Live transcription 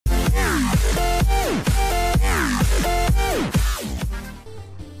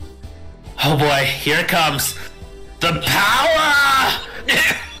Oh boy, here it comes. The power!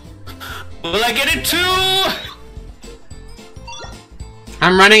 Will I get it too?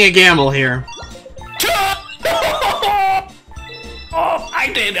 I'm running a gamble here. Oh,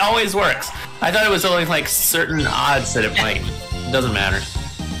 I did. It always works. I thought it was only like certain odds that it might. It doesn't matter.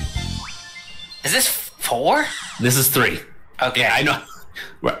 Is this 4? This is 3. Okay. Yeah, I know.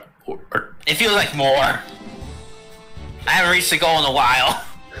 It feels like more. I haven't reached the goal in a while.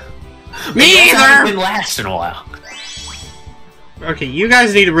 Me It hasn't either! been last in a while. Okay, you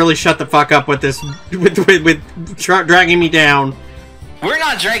guys need to really shut the fuck up with this, with dragging me down. We're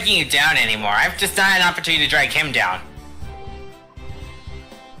not dragging you down anymore. I've just not had an opportunity to drag him down.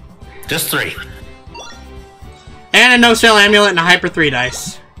 Just 3. And a no-sale amulet and a Hyper 3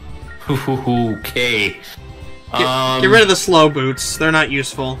 dice. Okay. Get rid of the slow boots. They're not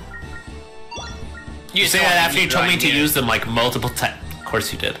useful. You say that after you told me to use them like multiple times. Of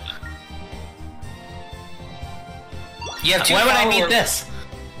course you did. You have 2 Why would I need followers. this?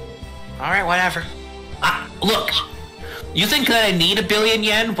 Alright, whatever. Look. You think that I need 1 billion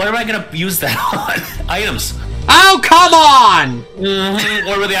yen? What am I gonna use that on? Items. Oh, come on!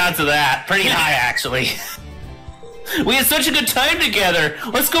 What were the odds of that? Pretty high, actually. We had such a good time together.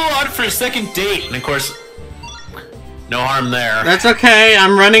 Let's go on for a second date. And of course, no harm there. That's okay.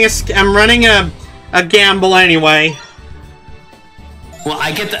 I'm running a gamble anyway. Well,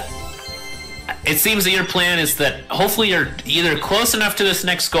 I get that. It seems that your plan is that hopefully you're either close enough to this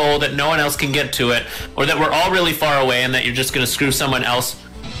next goal that no one else can get to it, or that we're all really far away and that you're just gonna screw someone else.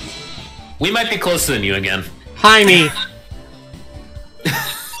 We might be closer than you again. Hi, me.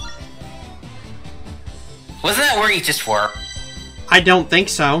 Wasn't that where you just were? I don't think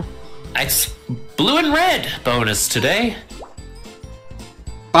so. It's blue and red bonus today.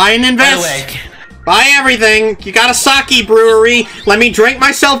 Buy and By invest. the way, Buy everything. You got a sake brewery. Let me drink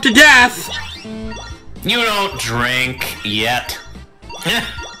myself to death. you don't drink yet.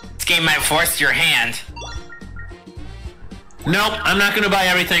 This game might force your hand. Nope, I'm not gonna buy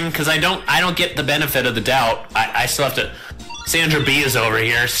everything because I don't get the benefit of the doubt. I still have to. Sandra B is over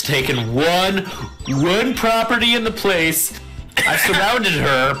here, taking one property in the place. I surrounded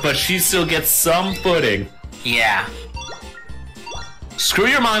her, but she still gets some footing. Yeah. Screw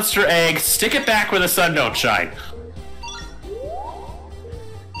your monster egg. Stick it back where the sun don't shine.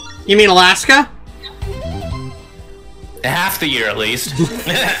 You mean Alaska? Half the year at least.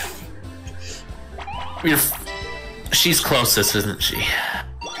 She's closest, isn't she?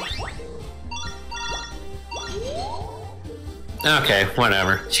 Okay,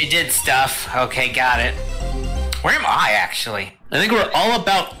 whatever. She did stuff. Okay, got it. Where am I, actually? I think we're all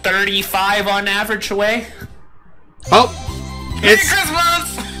about 35 on average away. Oh, Merry it's.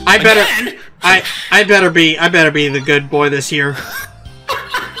 Christmas! I better. Again? I better be the good boy this year.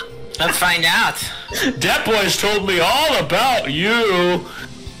 Let's find out. Dat Boy's told me all about you.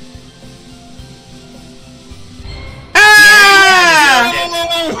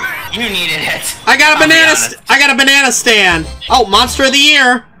 Ah! You needed it. I got a I'll be banana. honest. I got a banana stand. Oh, monster of the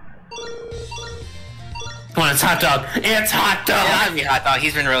year. Come on, it's hot dog. It's hot dog. Yeah, that'd be hot dog.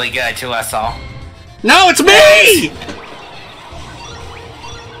 He's been really good to us all. No, it's me.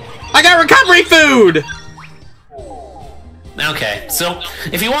 I got recovery food. Okay, so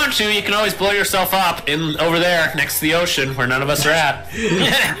if you want to, you can always blow yourself up in over there next to the ocean where none of us are at.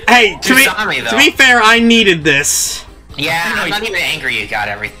 Hey, to You saw me, though. be fair, I needed this. Yeah, I'm not even angry you got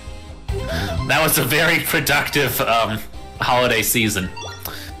everything. That was a very productive holiday season.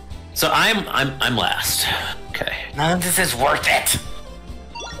 So I'm last. Okay. None of this is worth it.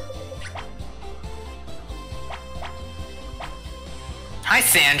 Hi,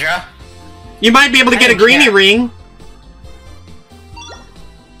 Sandra. You might be able to get a don't greenie care. ring.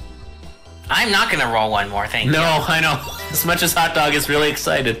 I'm not gonna roll one more, thank No, you. I know. As much as Hot Dog is really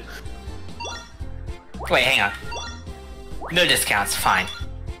excited. Wait, hang on. No discounts, fine.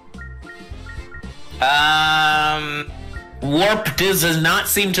 Warp does not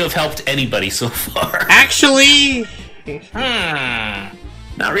seem to have helped anybody so far. Actually,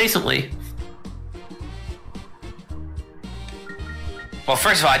 Not recently. Well,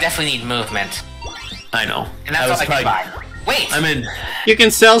 first of all, I definitely need movement. I know. And that's all I can buy. Wait! I'm in. you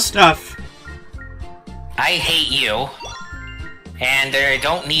can sell stuff. I hate you. And I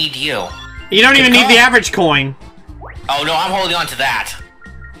don't need you. You don't even Good need the call. average coin. Oh no, I'm holding on to that.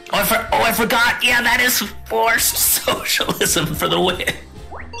 I forgot. Yeah, that is forced socialism for the win.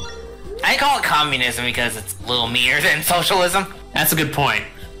 I call it communism because it's a little meaner than socialism. That's a good point.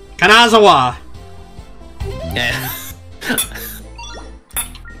 Kanazawa. Yeah.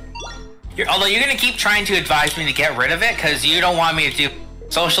 Although you're gonna keep trying to advise me to get rid of it because you don't want me to do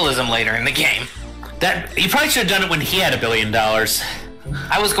Socialism later in the game. That you probably should have done it when he had $1 billion.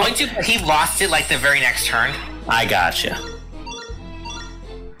 I was going to, but he lost it like the very next turn. I gotcha.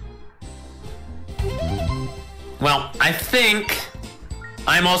 Well, I think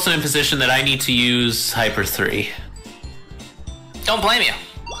I'm also in a position that I need to use Hyper 3. Don't blame you.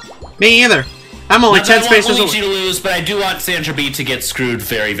 Me either. I'm only 10 spaces I away. want Luigi to lose, but I do want Sandra B to get screwed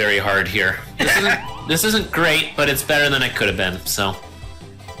very, very hard here. This isn't great, but it's better than it could have been, so...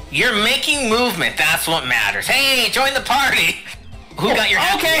 You're making movement, that's what matters. Hey, join the party! Who got your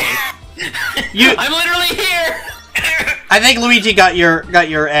Okay! You, I'm literally here! I think Luigi got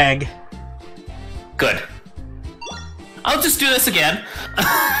your egg. Good. I'll just do this again.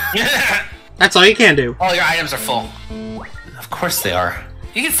 That's all you can do. All your items are full. Of course they are.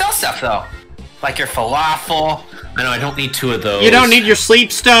 You can sell stuff, though. Like your falafel. I know, I don't need 2 of those. You don't need your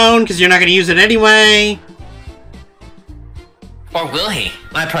sleep stone, because you're not going to use it anyway. Or will he?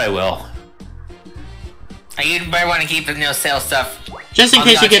 I probably will. You better want to keep the no sale stuff. Just in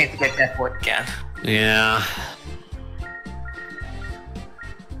case you get... Death Ward again. Yeah.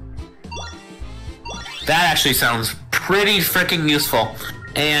 That actually sounds pretty freaking useful.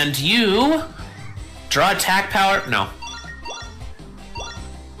 And you... Draw attack power? No.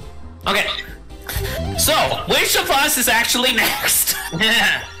 Okay. So, which of us is actually next?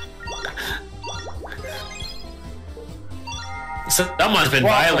 Someone's been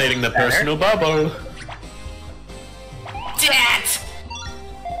violating the personal bubble. Dad!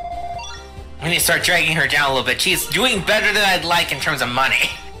 We need to start dragging her down a little bit. She's doing better than I'd like in terms of money.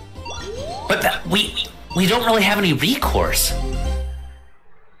 But we don't really have any recourse.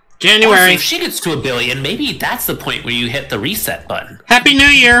 January. Also, if she gets to $1 billion, maybe that's the point where you hit the reset button. Happy New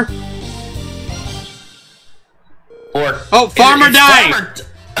Year! Or oh, farmer died!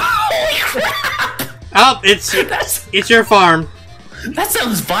 Holy crap! Oh, it's your farm. That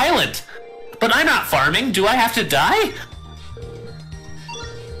sounds violent. But I'm not farming. Do I have to die?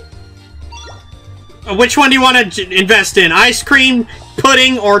 Which one do you want to invest in? Ice cream,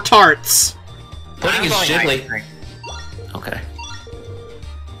 pudding, or tarts? Pudding is jiggly. Okay.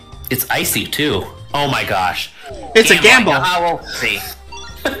 It's icy too. Oh my gosh. It's a gamble. We'll see.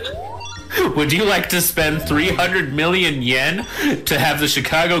 Would you like to spend 300 million yen to have the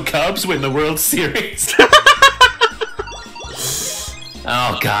Chicago Cubs win the World Series?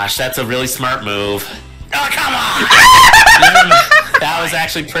 Oh gosh, that's a really smart move. Oh, come on! That was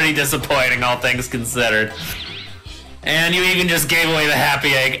actually pretty disappointing, all things considered. And you even just gave away the happy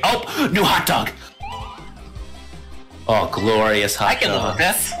egg. Oh, new hot dog! Oh, glorious hot dog. I can live with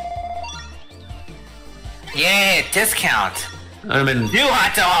this. Yay, discount. I'm in... New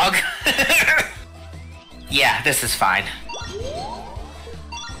hot dog! Yeah, this is fine.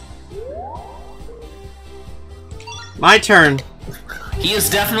 My turn. He is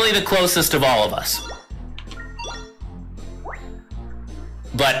definitely the closest of all of us.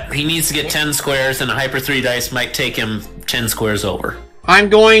 But he needs to get 10 squares, and a Hyper 3 dice might take him 10 squares over. I'm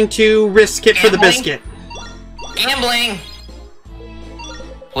going to risk it for the biscuit. Gambling!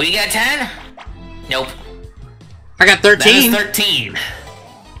 Well, you got 10? Nope. I got 13. That is 13.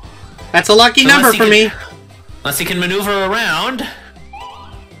 That's a lucky number for me. Unless he can maneuver around.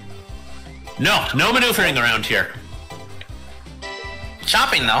 No maneuvering around here.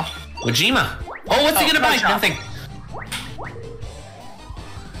 Shopping, though. Wajima. Oh, what's he gonna buy? shop. Nothing.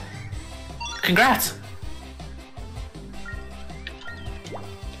 Congrats.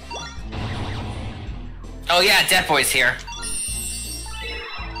 Oh, yeah, Death Boy's here.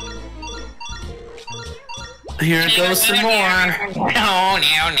 Here it goes some more. No.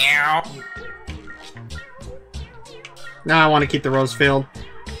 Now I want to keep the rows filled.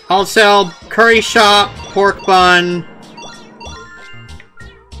 I'll sell curry shop, pork bun.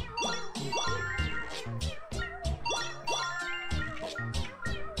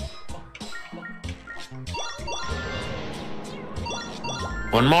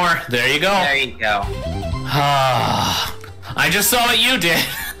 One more. There you go. There you go. I just saw what you did.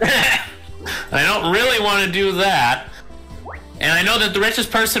 I don't really want to do that. And I know that the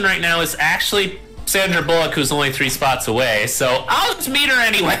richest person right now is actually Sandra Bullock, who's only 3 spots away, so I'll just meet her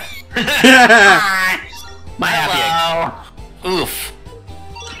anyway. My happy egg. Oof.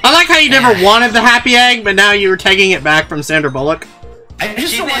 I like how you never wanted the happy egg, but now you're taking it back from Sandra Bullock. I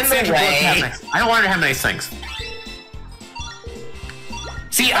just don't want Sandra Bullock to have nice. I don't want her to have nice things.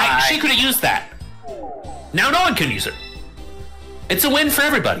 See, she could have used that. Now no one can use her. It's a win for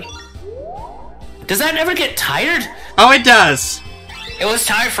everybody. Does that ever get tired? Oh, it does. It was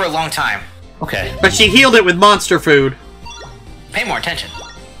time for a long time. Okay. But she healed it with monster food. Pay more attention.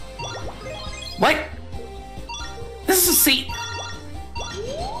 What? This is a seat.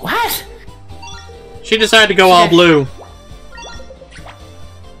 What? She decided to go all blue.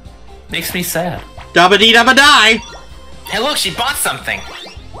 Makes me sad. Dabba-dee-dabba-die! Hey, look, she bought something.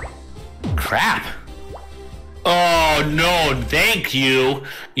 Crap. Oh, no, thank you.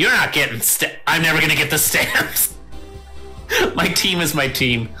 You're not getting I'm never gonna get the stamps. My team is my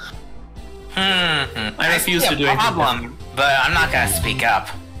team. I refuse to do anything. Problem, but I'm not gonna speak up.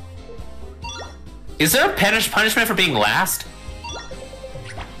 Is there a punishment for being last?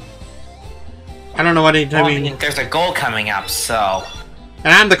 I don't know what I Well, mean. there's a goal coming up, so...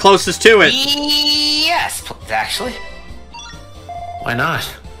 And I'm the closest to it. Yes, actually. Why not?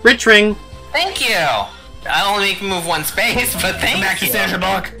 Rich ring. Thank you. I only make me move one space, but thank you. Back to Sandra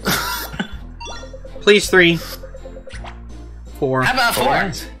Bullock. Please 3. 4. How about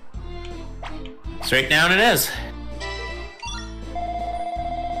 4? Straight down it is.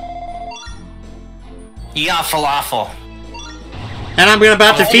 You got falafel. And I'm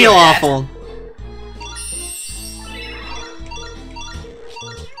about to Oh, feel yeah. awful.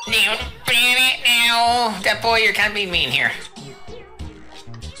 That boy, you're kind of being mean here.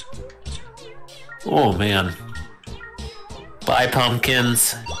 Oh, man. Bye,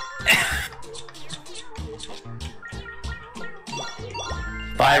 pumpkins.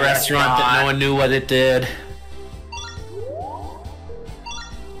 Bye, restaurant that no one knew what it did.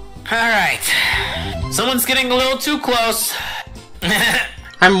 Alright. Someone's getting a little too close.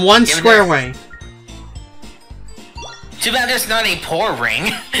 I'm 1 Give it square a- away. Too bad there's not a poor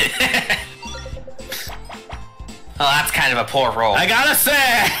ring. Oh, that's kind of a poor roll. I got a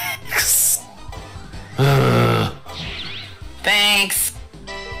 6. Thanks.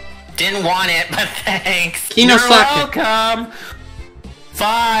 Didn't want it, but thanks. Kino You're socket. welcome.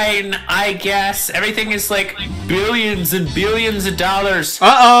 Fine, I guess. Everything is like billions and billions of dollars.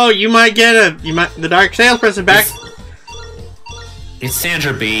 Uh-oh, you might get the dark salesperson back. It's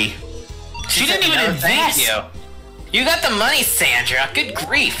Sandra B. She didn't even No, invest. Thank you. You got the money, Sandra. Good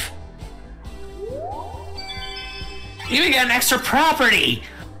grief. You even got an extra property.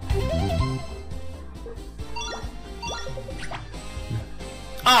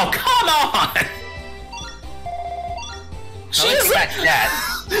 Oh, come on! Don't expect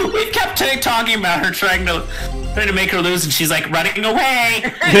that. We've kept talking about her, trying to make her lose, and she's like running away.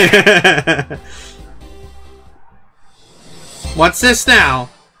 What's this now?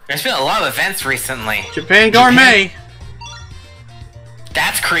 There's been a lot of events recently. Japan Gourmet.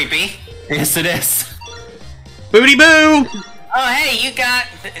 That's creepy. Yes, it is. Booty boo! Oh, hey, you got...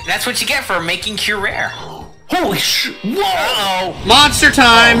 That's what you get for making Cure Rare. Holy Whoa! Uh-oh. Monster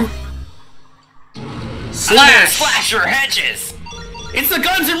time! Slash! Slash your hedges! It's the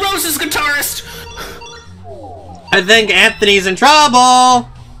Guns N' Roses guitarist. I think Anthony's in trouble!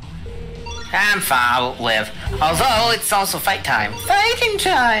 I'm fine, I'll live. Although, it's also fight time. Fighting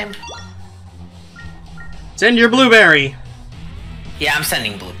time! Send your blueberry. Yeah, I'm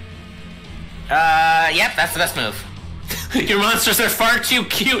sending blue. Yep, that's the best move. Your monsters are far too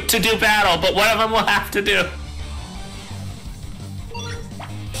cute to do battle, but one of them will have to do.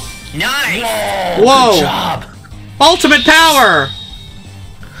 Nice! Whoa! Whoa. Good job! Ultimate power!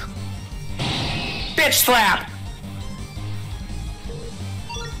 Bitch slap!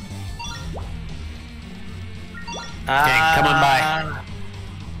 Okay, come on by.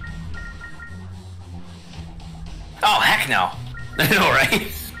 Oh, heck no. I know,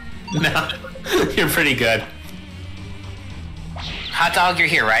 right? No, you're pretty good. Hot dog, you're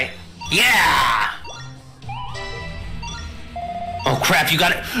here, right? Yeah! Oh crap, you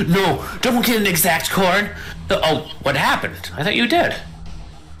got it. No, don't get an exact chord. Oh, what happened? I thought you did.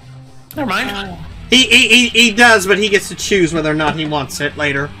 Never mind. He does, but he gets to choose whether or not he wants it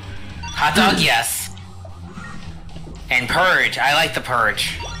later. Hot dog, yes. And Purge, I like the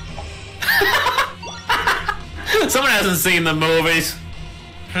Purge. Someone hasn't seen the movies.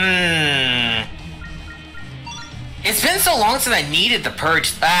 It's been so long since I needed the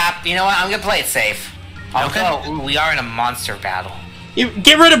Purge. You know what? I'm gonna play it safe. Although, we are in a monster battle. You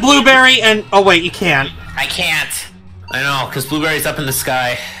get rid of blueberry and... Oh wait, you can't. I can't. I know, because Blueberry's up in the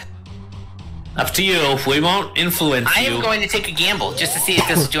sky. Up to you. We won't influence I you. am going to take a gamble just to see if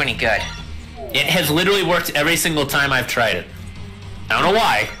this will do any good. It has literally worked every single time I've tried it. I don't know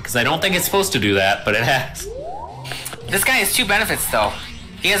why, because I don't think it's supposed to do that, but it has. This guy has 2 benefits, though.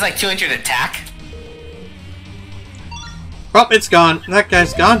 He has like 200 attack. Oh, it's gone. That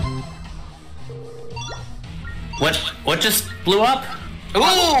guy's gone. What just blew up?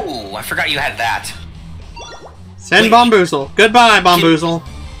 Ooh, I forgot you had that. Send Wait. Bomboozle. Goodbye, Bomboozle.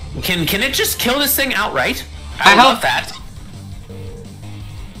 Can it just kill this thing outright? I hope- love that.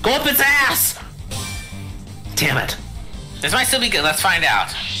 Go up its ass! Damn it. This might still be good. Let's find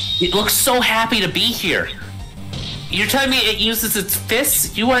out. It looks so happy to be here. You're telling me it uses its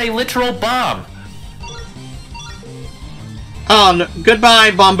fists? You are a literal bomb. Oh, no.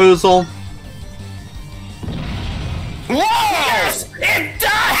 Goodbye, Bomboozle. Whoa! Yes! It died!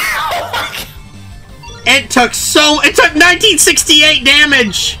 Oh my god! It took 1968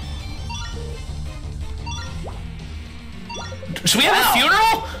 damage! Should we have a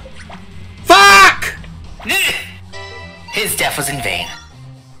funeral? Fuck! His death was in vain.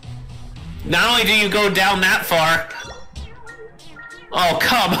 Not only do you go down that far... Oh,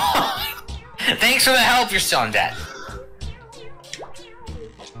 come on! Thanks for the help, you're still in debt.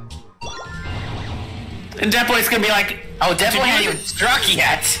 And Debt Boy's gonna be like... Oh, Debt Boy hasn't even struck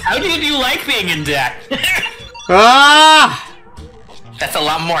yet. How did you like being in debt? Ah! That's a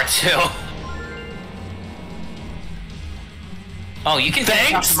lot more, too. Oh, you can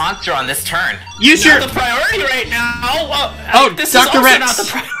take off the monster on this turn. Use your... Not the priority right now. This Dr. is also Rex. not the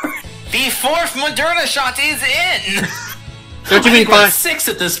priority. The 4th Moderna shot is in! Don't you mean Pfizer? Pfizer? 6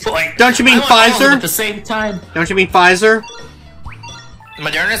 at this point. Don't you mean I want all of them Pfizer? at the same time? Don't you mean Pfizer?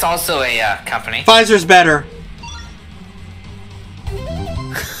 Moderna is also a company. Pfizer's better.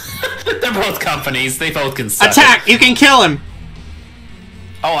 They're both companies. They both can suck. Attack! You can kill him!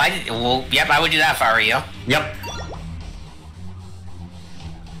 Oh, well, yep, I would do that if I were you. Yep.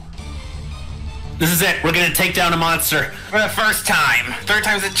 This is it. We're gonna take down a monster. For the first time. 3rd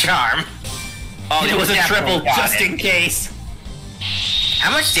time's a charm. Oh, It was a definitely triple got just it. in case.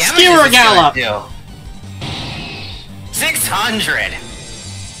 How much damage Skewer is this Gallop. gonna do? 600!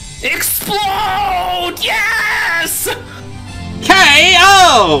 Explode! Yes!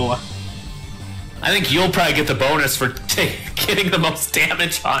 KO! I think you'll probably get the bonus for getting the most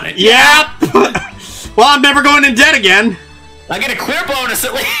damage on it. Yep! Well, I'm never going in debt again. I get a clear bonus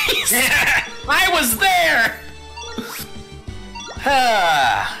at least. I was there.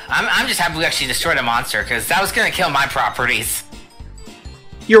 I'm just happy we actually destroyed a monster, because that was gonna kill my properties.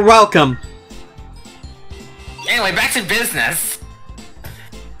 You're welcome. Anyway, back to business.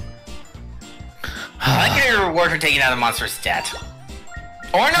 I like your reward for taking out the monster's debt.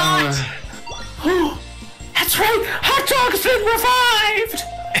 Or not! That's right! Hot Dog's been revived!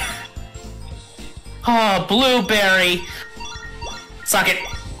 Oh, Blueberry. Suck it.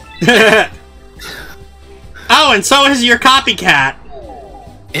 Oh, and so has your copycat.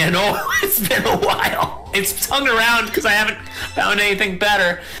 You know, it's been a while. It's hung around because I haven't found anything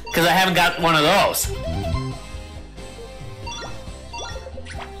better, because I haven't got one of those.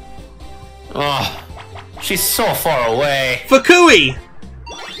 Oh, she's so far away. Fukui!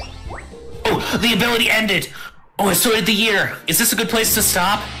 Oh, the ability ended. Oh, it started the year. Is this a good place to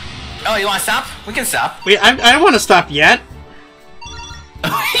stop? Oh, you wanna stop? We can stop. Wait, I don't want to stop yet.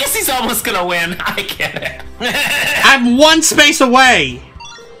 I guess he's almost gonna win. I get it. I'm one space away.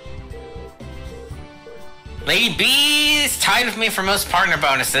 Lady B is tied with me for most partner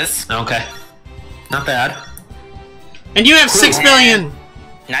bonuses. Okay. Not bad. And you have 6 million.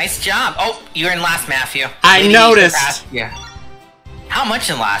 Nice job. Oh, you're in last, Matthew. I Lady noticed. Yeah. How much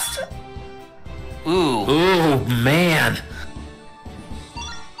in last? Ooh. Ooh, man.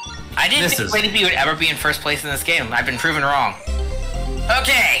 I didn't This think is- Lady B would ever be in first place in this game. I've been proven wrong.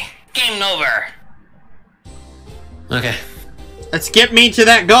 Okay, game over. Okay. Let's get me to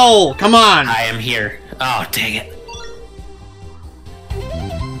that goal. Come on. I am here. Oh, dang it.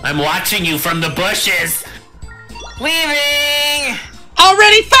 I'm watching you from the bushes. Leaving!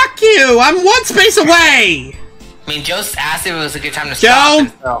 Already, fuck you. I'm one space away. I mean, Joe asked if it was a good time to Joe? stop.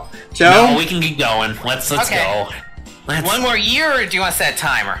 and so- Joe? No, we can keep going. Let's Okay. go. Let's... One more year, or do you want to set a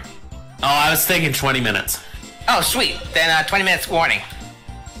timer? Oh, I was thinking 20 minutes. Oh, sweet. Then 20 minutes warning.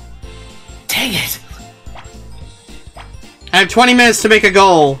 Dang it. I have 20 minutes to make a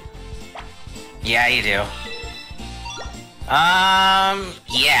goal. Yeah, you do.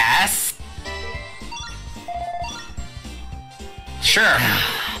 Yes. Sure.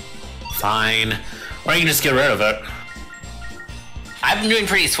 Fine. Or you can just get rid of it. I've been doing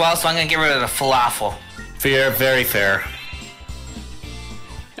pretty swell, so I'm gonna get rid of the falafel. Fair, very fair.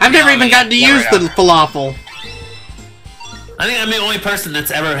 I've never No, even yeah, gotten to get use rid the of it. falafel. I think I'm the only person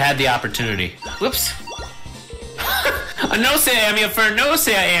that's ever had the opportunity. Whoops. A no-say amulet for a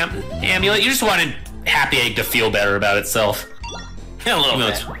no-say amulet. You just wanted Happy Egg to feel better about itself. A little Even though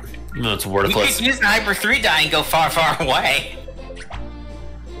bit. even though it's You worthless. could use the Hyper 3 die and go far, far away.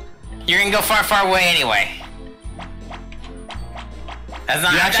 You're gonna go far, far away anyway. That's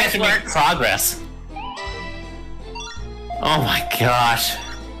not You how actually have that to make works. progress. Oh my gosh.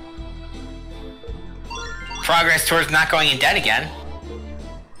 Progress towards not going in debt again.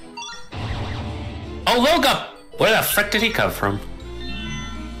 Oh, Loga! Where the frick did he come from?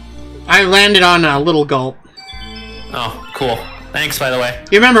 I landed on a little gulp. Oh, cool. Thanks, by the way.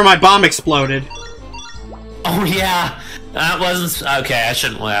 You remember my bomb exploded. Oh, yeah. That wasn't... Okay, I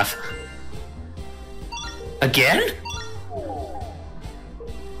shouldn't laugh. Again?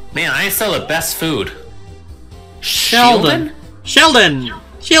 Man, I sell the best food. Sheldon. Sheldon!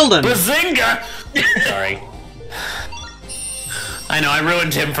 Bazinga! Sorry. I know, I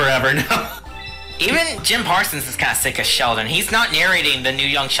ruined him forever now. Even Jim Parsons is kind of sick of Sheldon. He's not narrating the new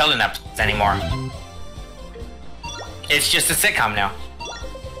Young Sheldon episodes anymore. It's just a sitcom now.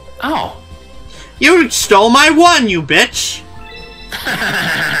 Oh. You stole my one, you bitch!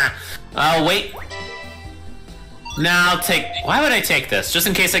 Wait. Nah, I'll take... Why would I take this? Just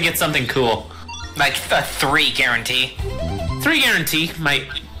in case I get something cool. Like a 3 guarantee. 3 guarantee might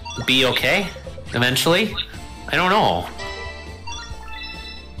be okay, eventually. I don't know.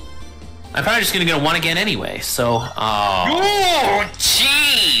 I'm probably just gonna get a 1 again anyway, so... Oh,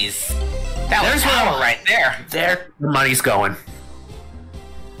 jeez! That was power right there. There the money's going.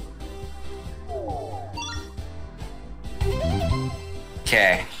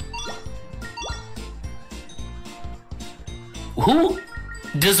 Okay. Who?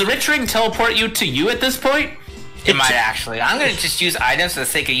 Does the rich ring teleport you to you at this point? It might actually. I'm gonna just use items for the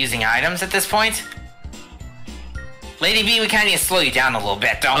sake of using items at this point. Lady B, we kind of need to slow you down a little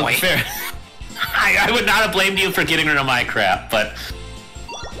bit, don't we? Fair. I would not have blamed you for getting rid of my crap, but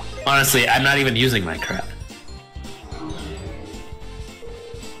honestly, I'm not even using my crap.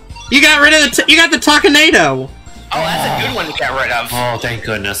 You got rid of the... you got the Takanado! Oh, that's a good one to get rid of. Oh, thank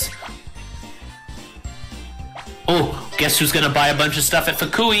goodness. Oh, guess who's gonna buy a bunch of stuff at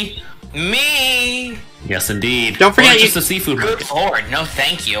Fukui? Me! Yes, indeed. Don't forget just the seafood Good market. lord, no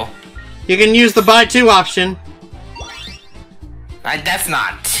thank you. You can use the buy 2 option. That's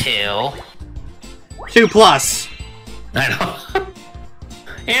not 2. 2 plus. I know.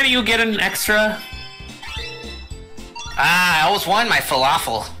 And you get an extra I always won my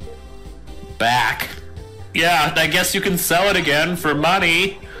falafel. back. Yeah, I guess you can sell it again for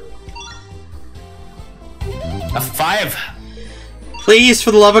money. A 5 Please,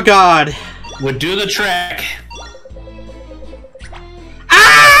 for the love of God. would do the trick.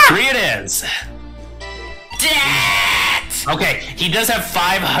 Ah! 3 it is. Debt! Okay, he does have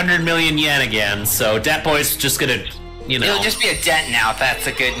 500 million yen again, so Debt Boy's just gonna, you know... It'll just be a dent now, if that's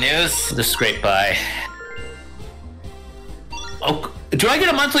the good news. Just scrape by. Oh, do I get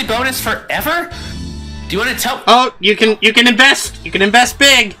a monthly bonus forever? Do you want to tell... Oh, you can invest. You can invest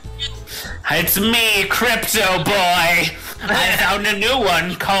big. It's me, Crypto Boy! I found a new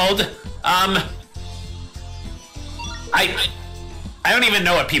one called, I don't even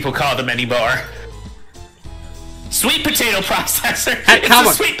know what people call them anymore. Sweet potato processor. Hey, it's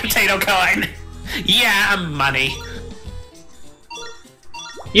a sweet potato coin. Yeah, money.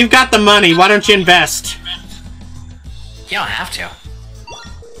 You've got the money. Why don't you invest? You don't have to.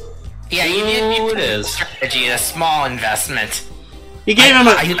 Yeah, you need it is. strategy, a small investment. You gave him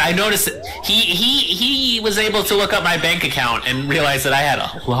a... I noticed that he was able to look up my bank account and realize that I had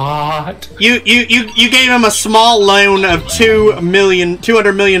a lot. You gave him a small loan of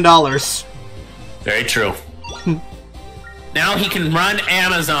 $200 million. Very true. Now he can run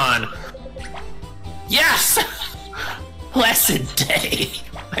Amazon. Yes! Blessed day.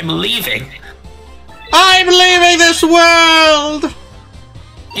 I'm leaving. I'm leaving this world!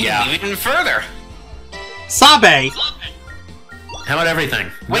 You Yeah. can leave it even further. Sabe. How about everything?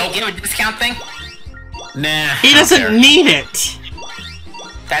 Wait, Nope. you have a discount thing? Nah. He doesn't need it.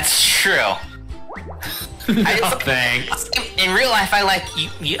 That's true. No, I just- thanks. In real life, I like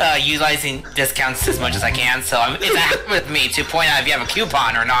utilizing discounts as much as I can, so it's a habit with me to point out if you have a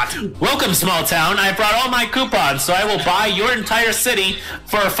coupon or not. Welcome, small town. I brought all my coupons, so I will buy your entire city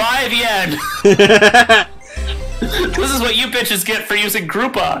for 5 yen. This is what you bitches get for using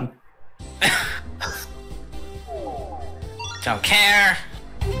Groupon. Don't care.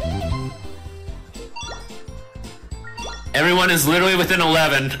 Everyone is literally within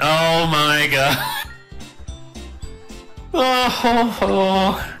 11. Oh my god.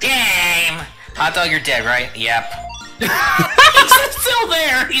 Oh. Game! Hot dog, you're dead, right? Yep. He's still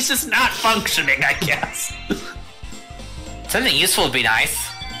there. He's just not functioning, I guess. Something useful would be nice.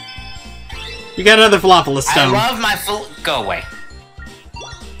 You got another Falafel stone. I love my Go away.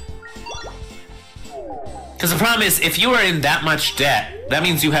 Because the problem is, if you are in that much debt, that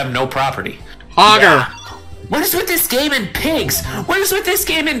means you have no property. Hogger. Yeah. What is with this game and pigs? What is with this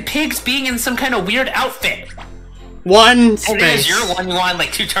game and pigs being in some kind of weird outfit? One It space. is your one you won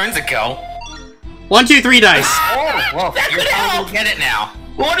like 2 turns ago. 1, 2, 3 dice. Oh, well, That you're could probably help. gonna get it now.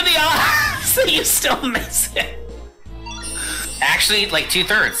 What are the odds that you still miss it? Actually, like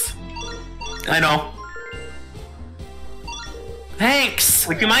 2/3. I know. Thanks.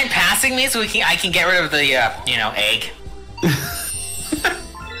 Would you mind passing me so I can get rid of the, egg?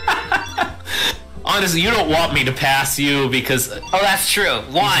 Honestly, you don't want me to pass you because... Oh, that's true.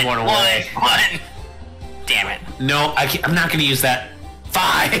 One. Damn it. No, I'm not going to use that.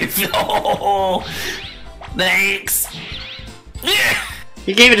 5. Oh, thanks.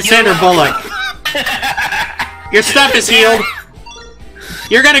 You gave it to Sandra Bullock. Your stuff is healed.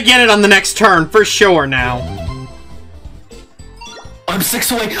 You're gonna get it on the next turn, for sure now. I'm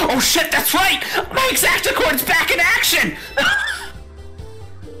 6 away. Oh shit, that's right! My Exactacord's back in action!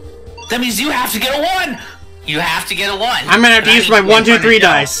 That means you have to get a 1! You have to get a 1. I'm gonna have to use my 1, 2, 3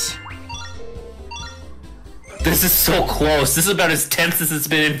 dice. This is so close. This is about as tense as it's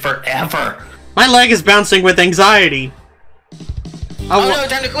been in forever. My leg is bouncing with anxiety. Oh no,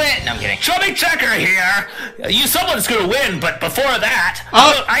 time to quit! No, I'm kidding. Chubby Checker here! Someone's gonna win, but before that...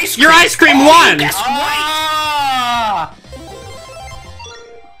 Oh, ice cream. your ice cream won! That's right!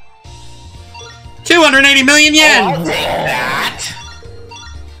 280 million yen! I'll take that!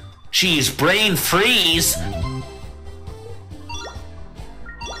 Jeez, brain freeze!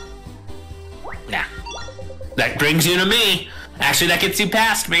 Nah. That brings you to me. Actually, that gets you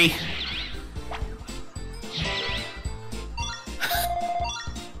past me.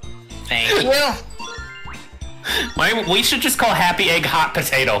 Thank you. We should just call Happy Egg Hot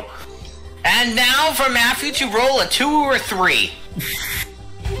Potato. And now for Matthew to roll a 2 or 3.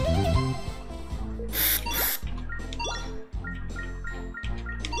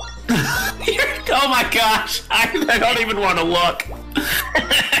 Oh my gosh, I don't even want to look.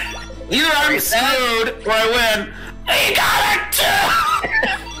 Either I'm screwed or I win. You got it too!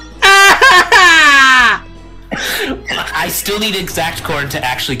 I still need Exactacord to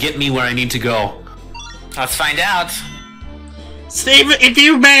actually get me where I need to go. Let's find out. Steve, if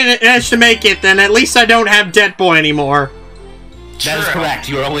you manage to make it, then at least I don't have Debt Boy anymore. That is correct,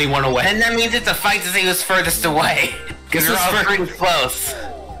 you're only 1 away. And that means it's a fight to see who's furthest away. Because we're all pretty close.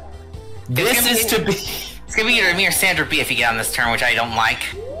 It's gonna be either me or Sandra B if you get on this turn, which I don't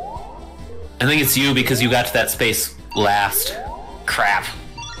like. I think it's you because you got to that space last. Crap.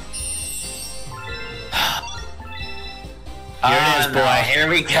 Here it is, boy. No, here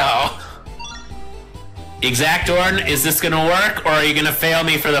we go. Exactorn, is this gonna work, or are you gonna fail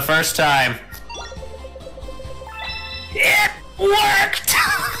me for the first time? It worked!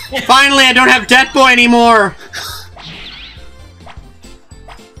 Finally, I don't have Debt Boy anymore!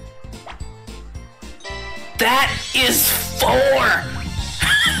 That is 4!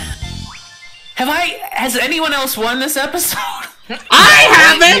 Has anyone else won this episode?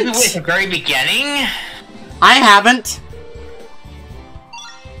 I Maybe haven't! at the very beginning? I haven't.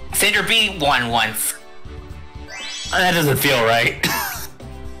 Sandra B won once. That doesn't feel right.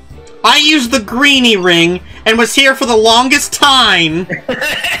 I used the greenie ring and was here for the longest time.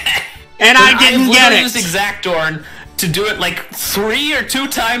 And I didn't get it. I used Exactorn to do it like 3 or 2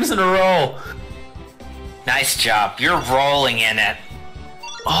 times in a row. Nice job. You're rolling in it.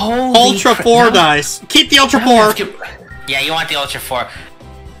 Oh, Ultra 4 dice. Keep the Ultra 4. Yeah, you want the Ultra 4.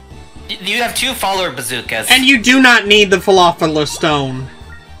 You have 2 follower bazookas. And you do not need the Falafel Stone.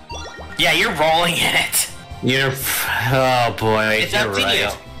 Yeah, you're rolling in it. Oh boy, It's up to you.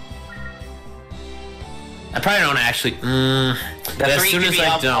 I probably don't actually. But as soon as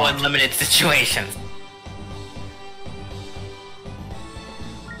I don't, in limited situations.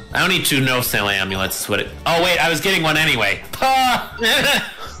 I don't need 2 no-sale amulets. Is what it? Oh wait, I was getting one anyway.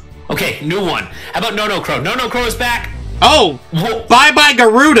 Okay, new one. How about No Crow? No Crow is back. Oh, bye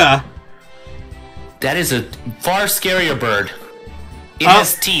Garuda. That is a far scarier bird. It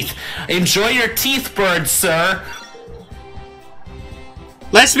has teeth. Enjoy your teeth, bird, sir.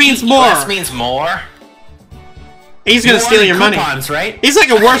 Less means more. Less means more. He's gonna steal your money. Coupons, right? He's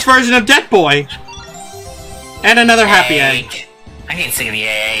like a worse version of Debt Boy. And another happy egg. I ain't sick of the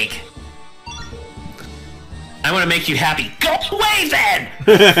egg. I want to make you happy. Go away,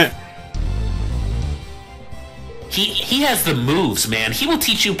 then! He has the moves, man. He will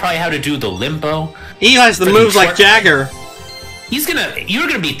teach you probably how to do the limbo. He has the moves like Jagger. You're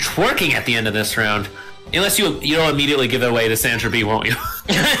gonna be twerking at the end of this round. Unless you'll immediately give it away to Sandra B, won't you?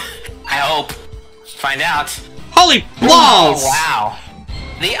 I hope. Find out. Holy balls! Oh, wow.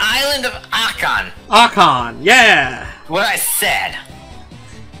 The island of Akan. Akan, yeah. What I said.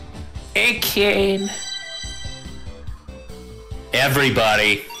 Akan.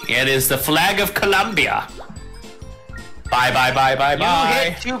 Everybody, it is the flag of Colombia. Bye.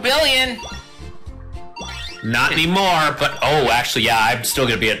 You hit 2 billion. Not anymore, but oh, actually, yeah, I'm still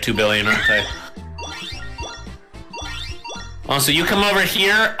gonna be at 2 billion, aren't I? Well, so you come over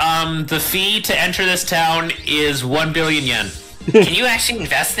here. The fee to enter this town is 1 billion yen. Can you actually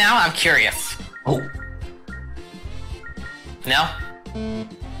invest now? I'm curious. Oh. No?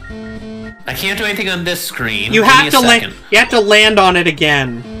 I can't do anything on this screen. You have to land. You have to land on it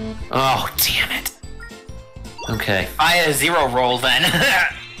again. Oh, damn it. Okay. I had a 0 roll then.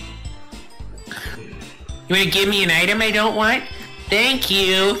 You want to give me an item I don't want? Thank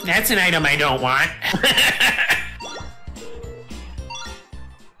you. That's an item I don't want.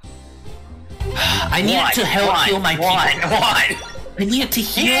 I need it to help heal my people. I need it to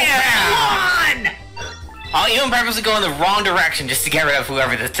heal. Yeah! I'll even purposely go in the wrong direction just to get rid of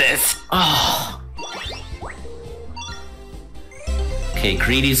whoever this is. Oh. Okay,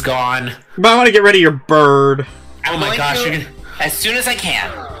 Greedy's gone. But I want to get rid of your bird. Oh my gosh, you're gonna... As soon as I can.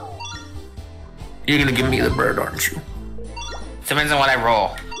 You're gonna give me the bird, aren't you? Depends on what I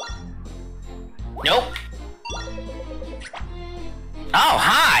roll. Nope. Oh,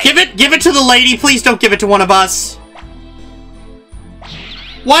 hi! Give it to the lady, please don't give it to one of us.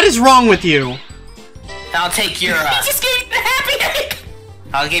 What is wrong with you? I'll take your, just gave me the happy egg!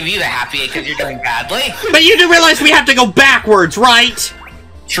 I'll give you the happy egg because you're doing badly. But you do realize we have to go backwards, right?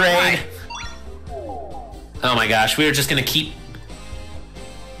 Trade. Oh my gosh, we were just gonna keep...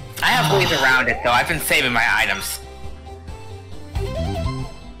 I have ways around it, though. I've been saving my items.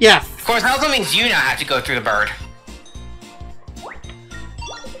 Yeah. Of course, that also means you now have to go through the bird.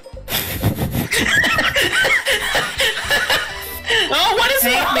 Oh, what is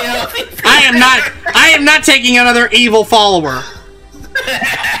it? I am not taking another evil follower.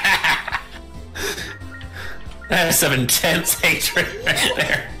 That's some intense hatred right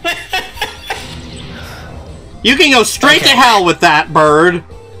there. You can go straight to hell with that bird.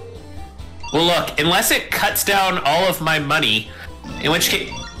 Well, look, unless it cuts down all of my money, in which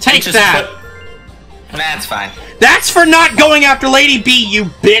case... Take that. That's fine. That's for not going after Lady B, you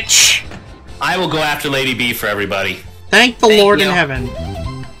bitch. I will go after Lady B for everybody. Thank the Lord in heaven.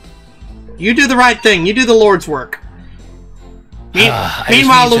 You do the right thing. You do the Lord's work.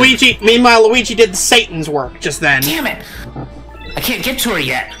 Meanwhile, Luigi did Satan's work just then. Damn it! I can't get to her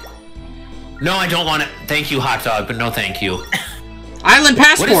yet. No, I don't want it. Thank you, hot dog, but no thank you. Island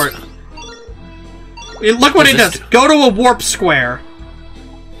passport. Look what it does. Go to a warp square.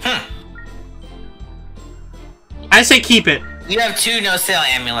 I say keep it. You have 2 no-sale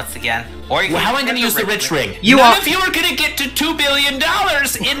amulets again. Or you how am I going to use the rich ring? None of you are going to get to $2 billion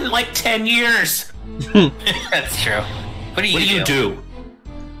in like 10 years. That's true. What do you do?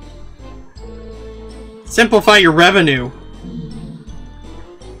 Simplify your revenue.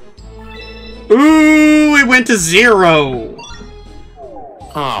 Ooh, it went to 0.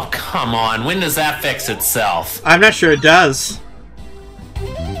 Oh, come on. When does that fix itself? I'm not sure it does.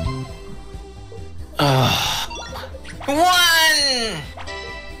 Ugh. 1!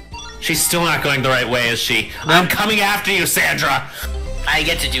 She's still not going the right way, is she? I'm coming after you, Sandra! I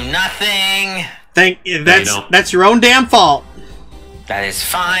get to do nothing. That's your own damn fault. That is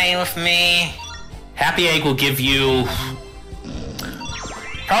fine with me. Happy Egg will give you...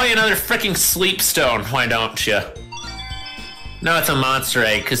 probably another freaking sleep stone, why don't you? No, it's a monster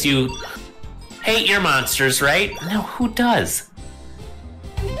egg, because you hate your monsters, right? No, who does?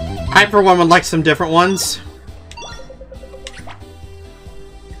 I, for one, would like some different ones.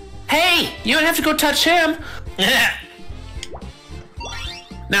 Hey! You don't have to go touch him!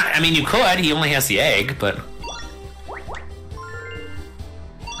 Nah, I mean, you could. He only has the egg, but...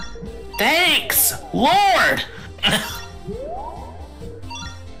 Thanks! Lord!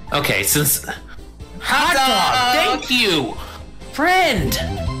 Okay, since... Hot dog! Thank you! Friend!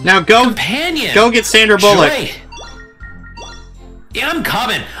 Now go... Companion! Go get Sandra Bullock. Joy. Yeah, I'm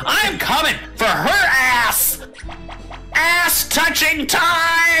coming! I'm coming! For her ass! Ass-touching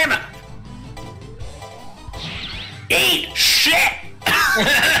time! Eat shit!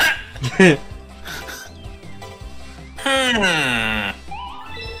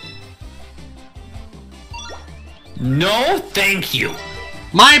 No, thank you.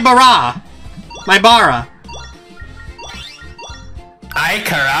 My bara. Ay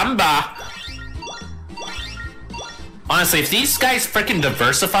caramba. Honestly, if these guys freaking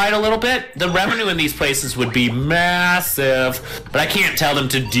diversified a little bit, the revenue in these places would be massive. But I can't tell them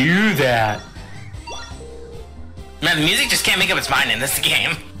to do that. Man, the music just can't make up its mind in this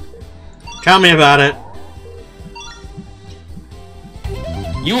game. Tell me about it.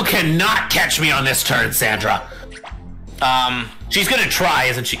 You cannot catch me on this turn, Sandra. She's gonna try,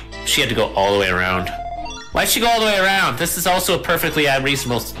 isn't she? She had to go all the way around. Why'd she go all the way around? This is also a perfectly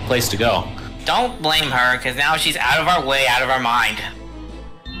reasonable place to go. Don't blame her, because now she's out of our way, out of our mind.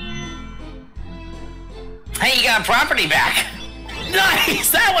 Hey, you got property back.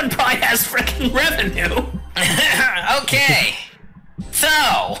 Nice! That one probably has freaking revenue. Okay. So,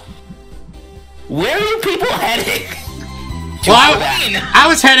 where are you people heading? Well, I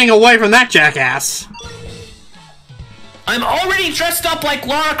was heading away from that jackass. I'm already dressed up like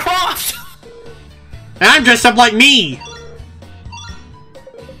Lara Croft. And I'm dressed up like me.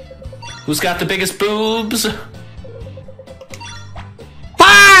 Who's got the biggest boobs?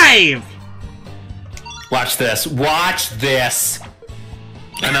 5! Watch this. Watch this.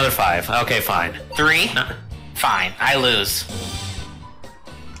 Another 5. Okay, fine. 3. Fine. I lose.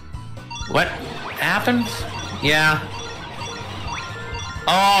 What happened? Yeah.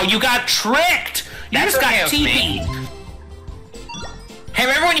 Oh, you got tricked! You That's just okay got with me. TP'd. Hey,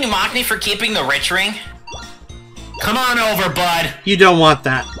 remember when you mocked me for keeping the rich ring? Come on over, bud. You don't want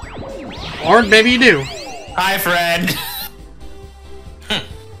that. Or maybe you do. Hi, friend.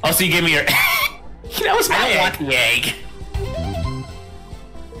 Oh, so you gave me your... That was my I don't egg. want the egg.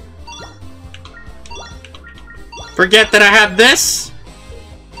 Forget that I have this?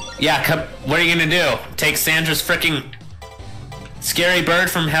 Yeah, come, what are you gonna do? Take Sandra's freaking scary bird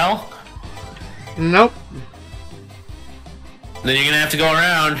from hell? Nope. Then you're gonna have to go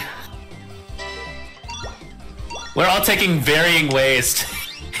around. We're all taking varying ways.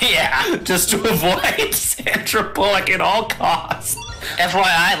 Yeah, just to avoid Sandra Bullock at all costs.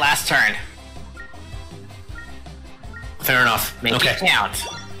 FYI, last turn. Fair enough. Make it count.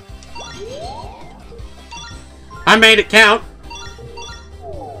 I made it count.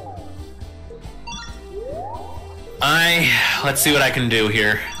 Let's see what I can do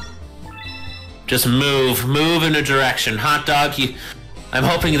here. Just move in a direction. Hot dog, I'm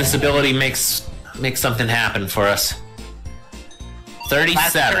hoping this ability makes something happen for us. 37.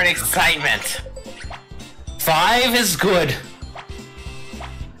 Last turn excitement. 5 is good.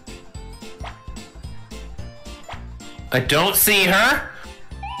 I don't see her.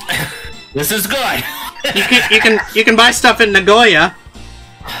 This is good. You can buy stuff in Nagoya.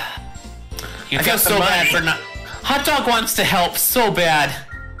 I feel so bad for not. Hot dog wants to help so bad.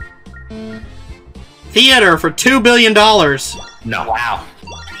 Theater for $2 billion. No. Wow.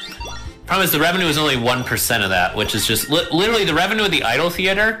 Problem is, the revenue is only 1% of that, which is just literally the revenue of the Idol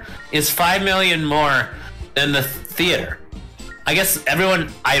Theater is 5 million more than the theater. I guess everyone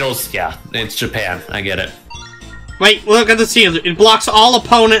idols. Yeah, it's Japan. I get it. Wait, look at the seal. It blocks all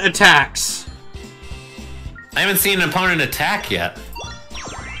opponent attacks. I haven't seen an opponent attack yet.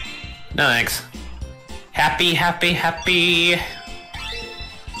 No thanks. Happy, happy, happy.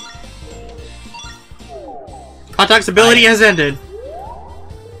 Hot dog's ability has ended.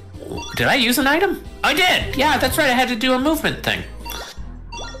 Did I use an item? I did. Yeah, that's right. I had to do a movement thing.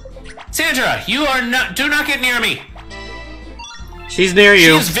 Sandra, you are not. Do not get near me. She's near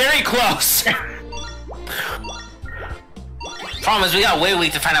you. She is very close. Problem is, we got way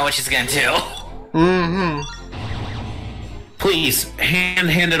weak to find out what she's gonna do. Mm-hmm. Please,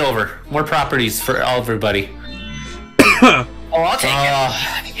 hand it over. More properties for everybody. Oh, I'll take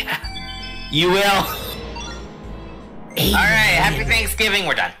it. You will. Alright, happy Thanksgiving.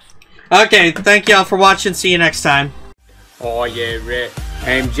 We're done. Okay, thank y'all for watching. See you next time. Oh yeah,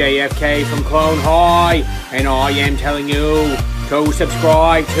 MJFK from Clone High, and I am telling you to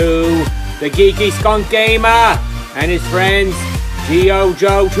subscribe to the Geeky Skunk Gamer and his friends, Geo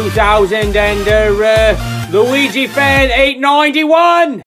Joe 2000 and Luigi Fan 891.